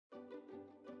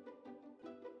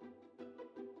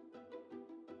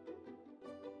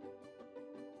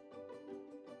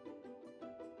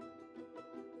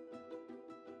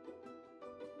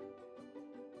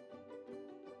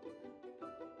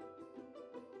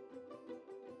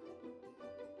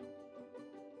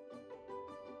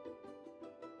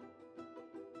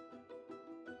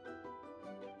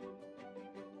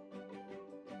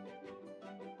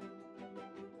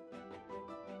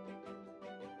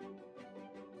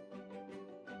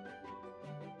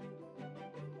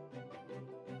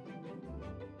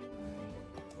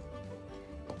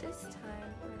this time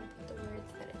we're going to put the words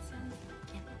that it sounds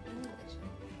like in English.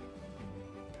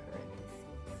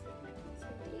 Parentheses. So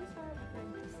these are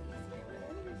parentheses here.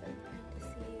 Whatever is in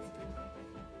parentheses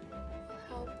will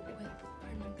help with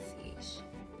pronunciation.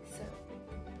 So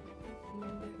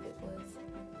remember it was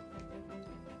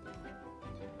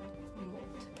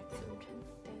molt. So we're trying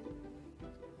to put that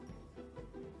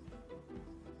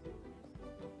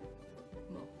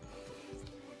molt.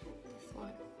 This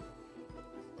one.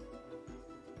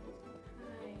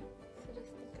 Hi. So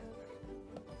just think of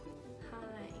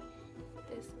hi.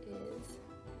 This is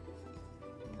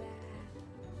bath.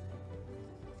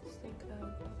 Just think of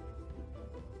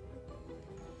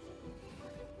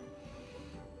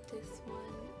this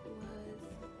one was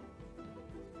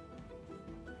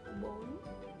bone.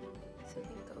 So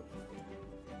think of this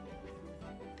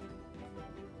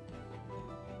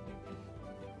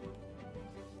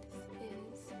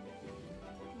is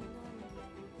numb.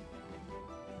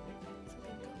 So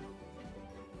think of numb.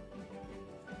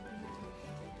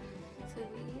 So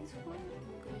these 4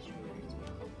 English words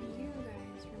will help you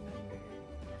guys remember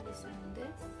how to sound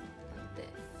this like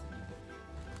this.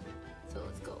 So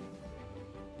let's go.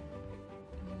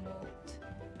 Molt.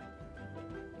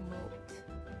 Molt.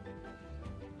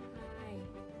 Hi.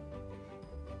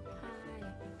 Hi.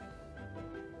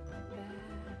 Ba.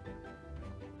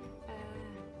 Ba.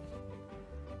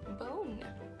 Bone.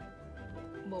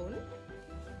 Bone.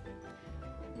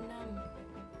 Numb.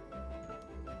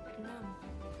 Numb.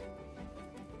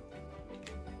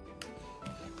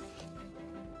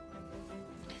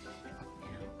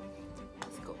 Now,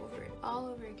 let's go over it all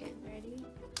over again. Ready?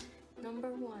 Number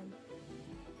 1.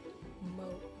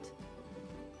 Moat.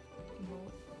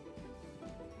 Moat.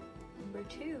 Number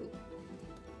 2.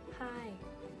 Hi.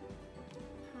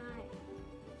 Hi.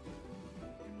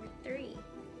 Number 3.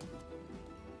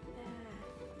 Bad.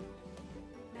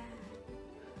 Bad.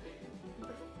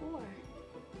 Number 4.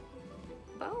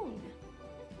 Bone.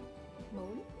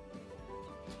 Bone.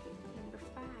 Number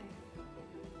 5.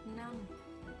 Numb.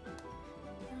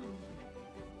 Numb.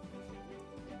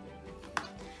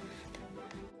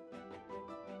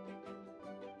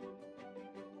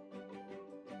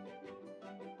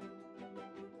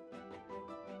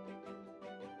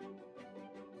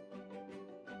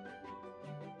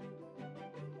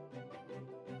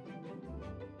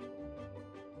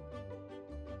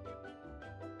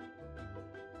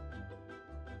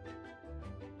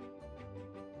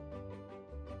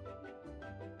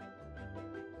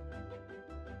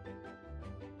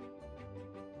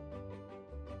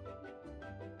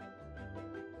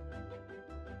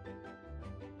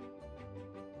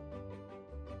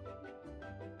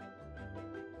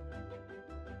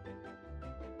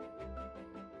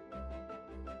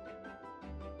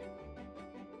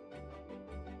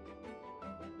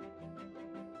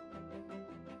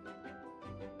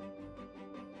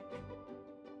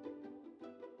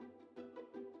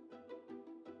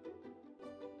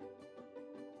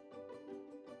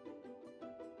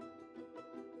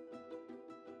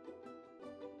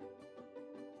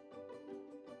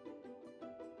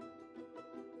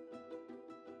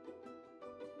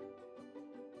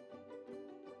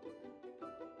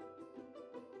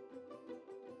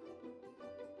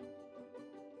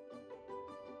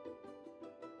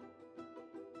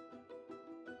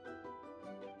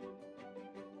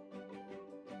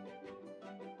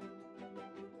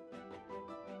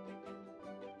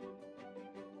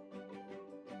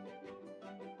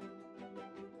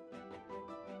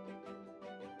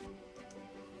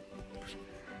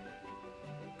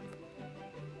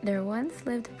 There once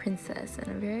lived a princess in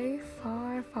a very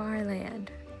far, far land.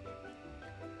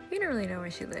 We don't really know where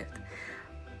she lived,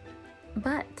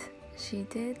 but she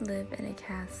did live in a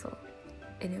castle,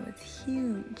 and it was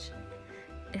huge.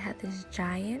 It had this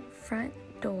giant front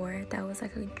door that was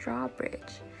like a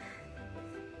drawbridge,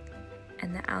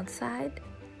 and the outside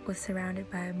was surrounded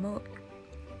by a moat.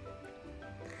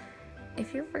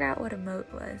 If you forgot what a moat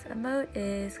was, a moat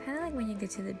is kind of like when you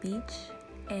get to the beach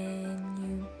and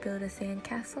you build a sand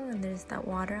castle and there's that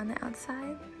water on the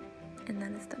outside, and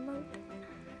that is the moat.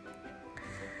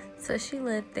 So she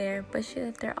lived there, but she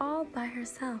lived there all by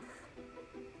herself.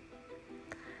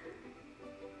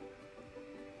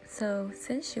 So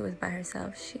since she was by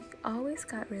herself, she always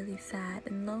got really sad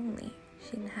and lonely.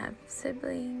 She didn't have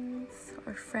siblings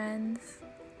or friends.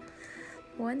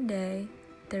 One day,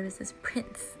 there was this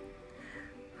prince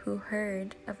who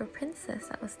heard of a princess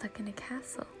that was stuck in a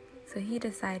castle. So he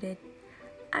decided,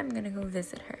 I'm gonna go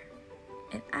visit her,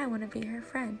 and I wanna be her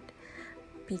friend,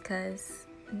 because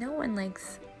no one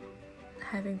likes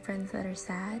having friends that are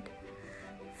sad.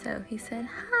 So he said,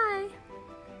 hi,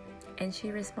 and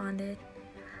she responded,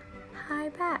 hi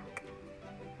back.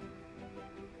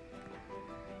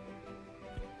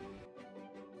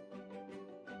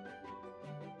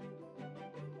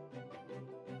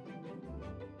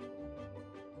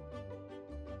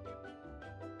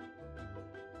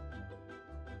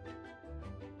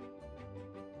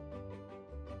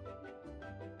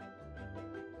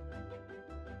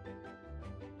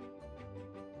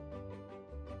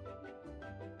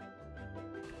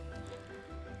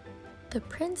 The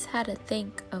prince had to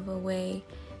think of a way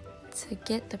to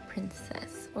get the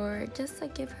princess, or just to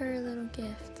give her a little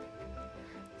gift.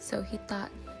 So he thought,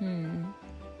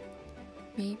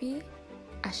 maybe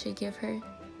I should give her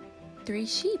 3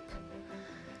 sheep.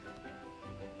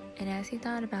 And as he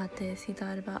thought about this, he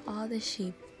thought about all the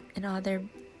sheep and all their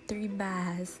 3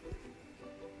 baths.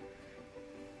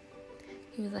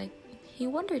 He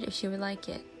wondered if she would like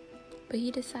it, but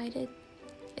he decided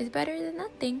it's better than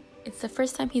nothing. It's the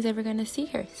first time he's ever going to see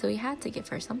her, so he had to give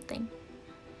her something.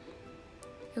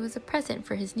 It was a present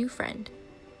for his new friend.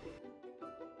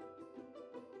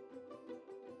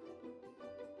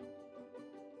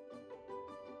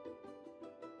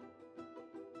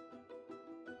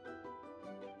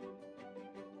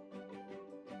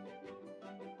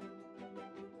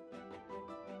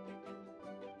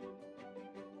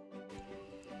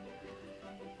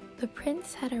 The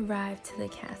prince had arrived to the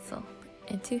castle,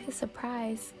 and to his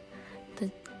surprise, the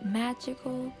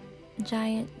magical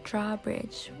giant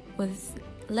drawbridge was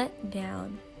let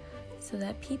down so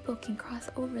that people can cross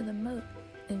over the moat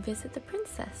and visit the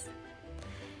princess.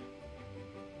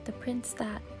 The prince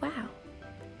thought, wow,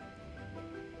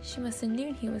 she must have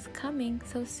known he was coming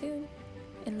so soon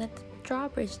and let the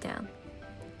drawbridge down.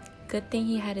 Good thing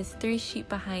he had his 3 sheep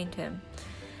behind him.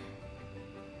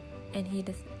 And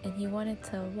he wanted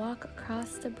to walk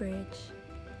across the bridge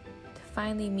to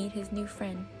finally meet his new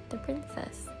friend, the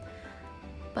princess.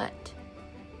 But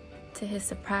to his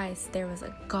surprise, there was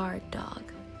a guard dog.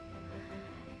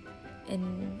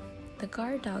 And the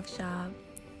guard dog's job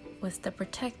was to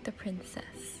protect the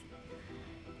princess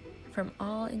from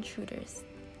all intruders.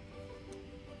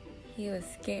 He was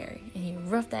scared, and he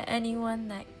roughed at anyone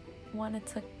that wanted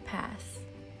to pass.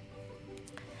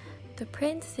 The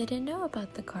prince didn't know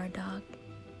about the guard dog.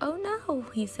 Oh no,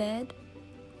 he said.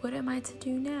 What am I to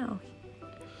do now?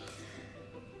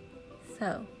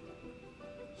 So,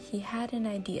 he had an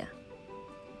idea.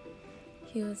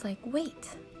 He was like, wait,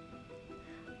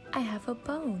 I have a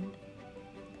bone.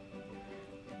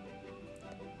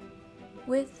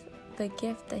 With the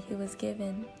gift that he was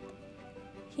given,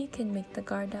 he can make the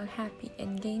guard dog happy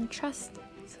and gain trust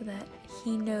so that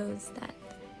he knows that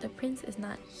the prince is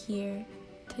not here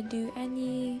to do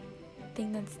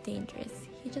anything that's dangerous.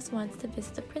 He just wants to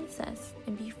visit the princess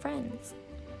and be friends.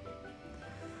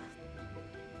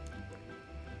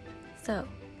 So,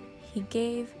 he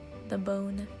gave the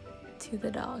bone to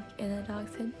the dog, and the dog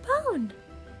said, "Bone!"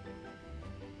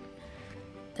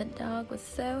 The dog was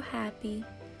so happy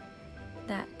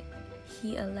that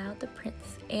he allowed the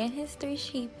prince and his 3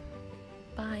 sheep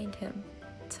behind him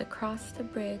to cross the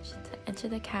bridge to enter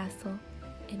the castle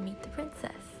and meet the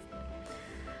princess.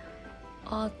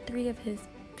 All 3 of his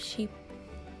sheep,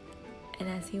 and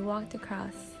as he walked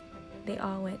across, they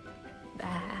all went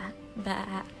bah,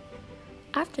 bah.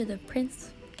 After the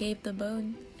prince gave the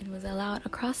bone and was allowed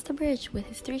across the bridge with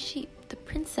his 3 sheep, the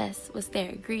princess was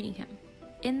there greeting him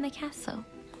in the castle.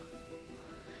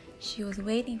 She was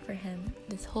waiting for him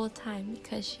this whole time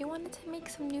because she wanted to make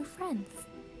some new friends.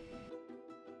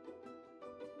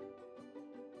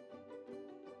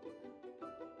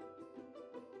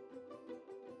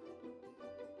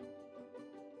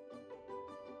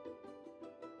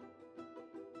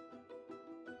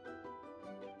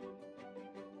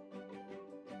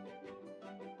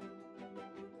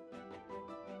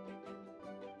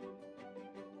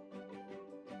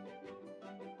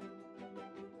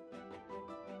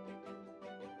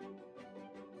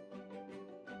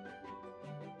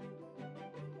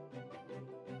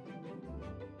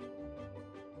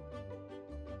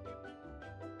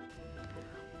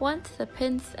 Once the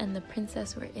prince and the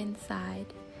princess were inside,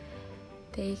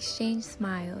 they exchanged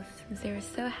smiles since they were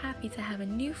so happy to have a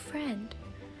new friend.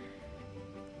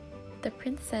 The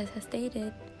princess has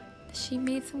stated that she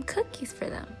made some cookies for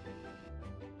them.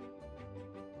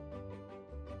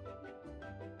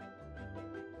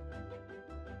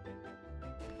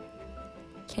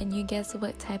 Can you guess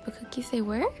what type of cookies they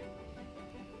were?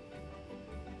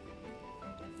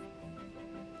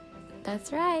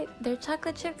 That's right, they're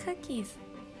chocolate chip cookies.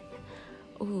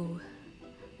 Ooh,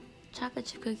 chocolate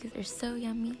chip cookies are so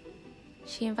yummy.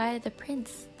 She invited the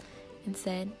prince and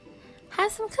said,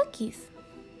 "Have some cookies."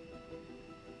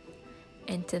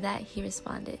 And to that he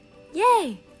responded,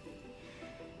 Yay!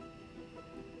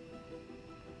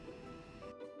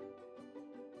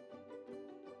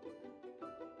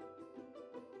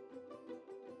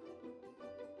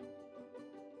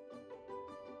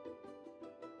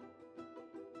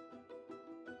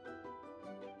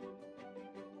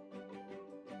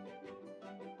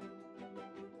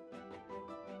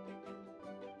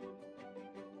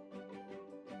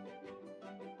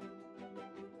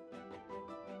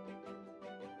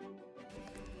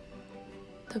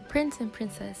 The prince and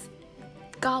princess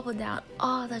gobbled down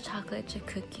all the chocolate chip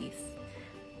cookies.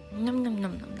 Num num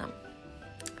num num num.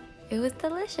 It was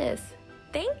delicious.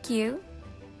 Thank you.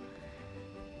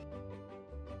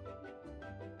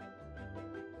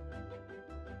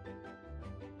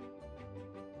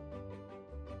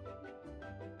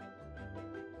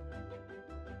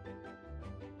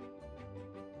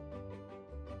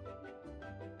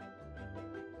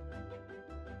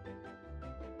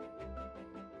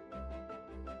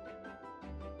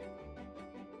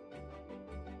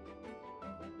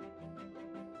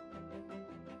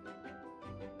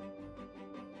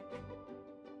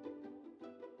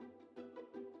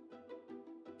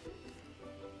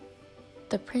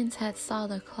 The prince had saw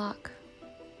the clock,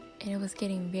 and it was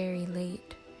getting very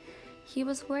late. He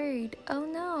was worried. Oh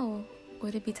no,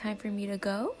 would it be time for me to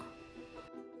go?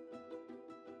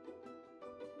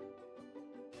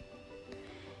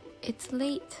 It's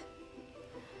late.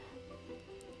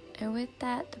 And with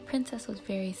that, the princess was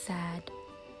very sad,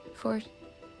 for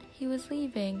he was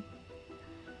leaving.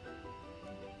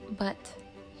 But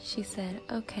she said,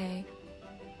 okay,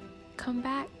 come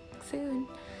back soon.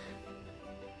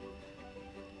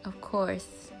 Of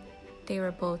course, they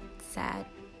were both sad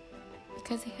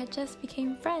because they had just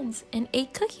become friends and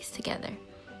ate cookies together.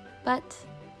 But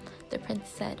the prince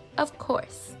said, of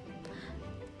course,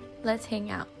 let's hang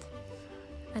out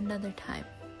another time.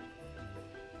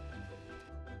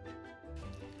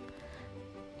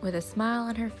 With a smile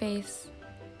on her face,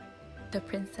 the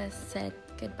princess said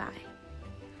goodbye.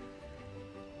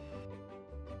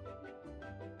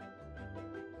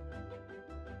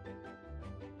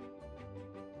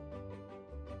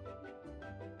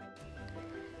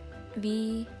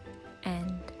 The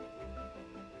end.